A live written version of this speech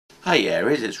Hi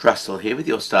Aries, it's Russell here with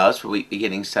your stars for week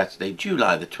beginning Saturday,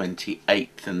 July the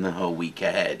 28th and the whole week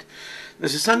ahead.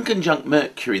 There's a Sun conjunct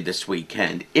Mercury this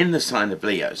weekend in the sign of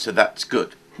Leo, so that's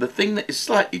good. The thing that is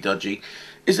slightly dodgy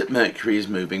is that Mercury is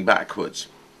moving backwards.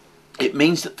 It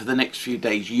means that for the next few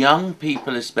days, young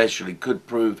people especially could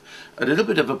prove a little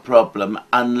bit of a problem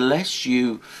unless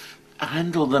you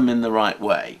handle them in the right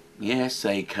way. Yes,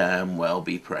 they can well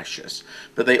be precious,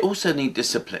 but they also need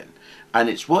discipline, and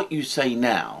it's what you say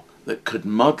now that could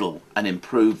model and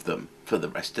improve them for the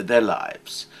rest of their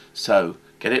lives. So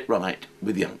get it right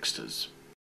with youngsters.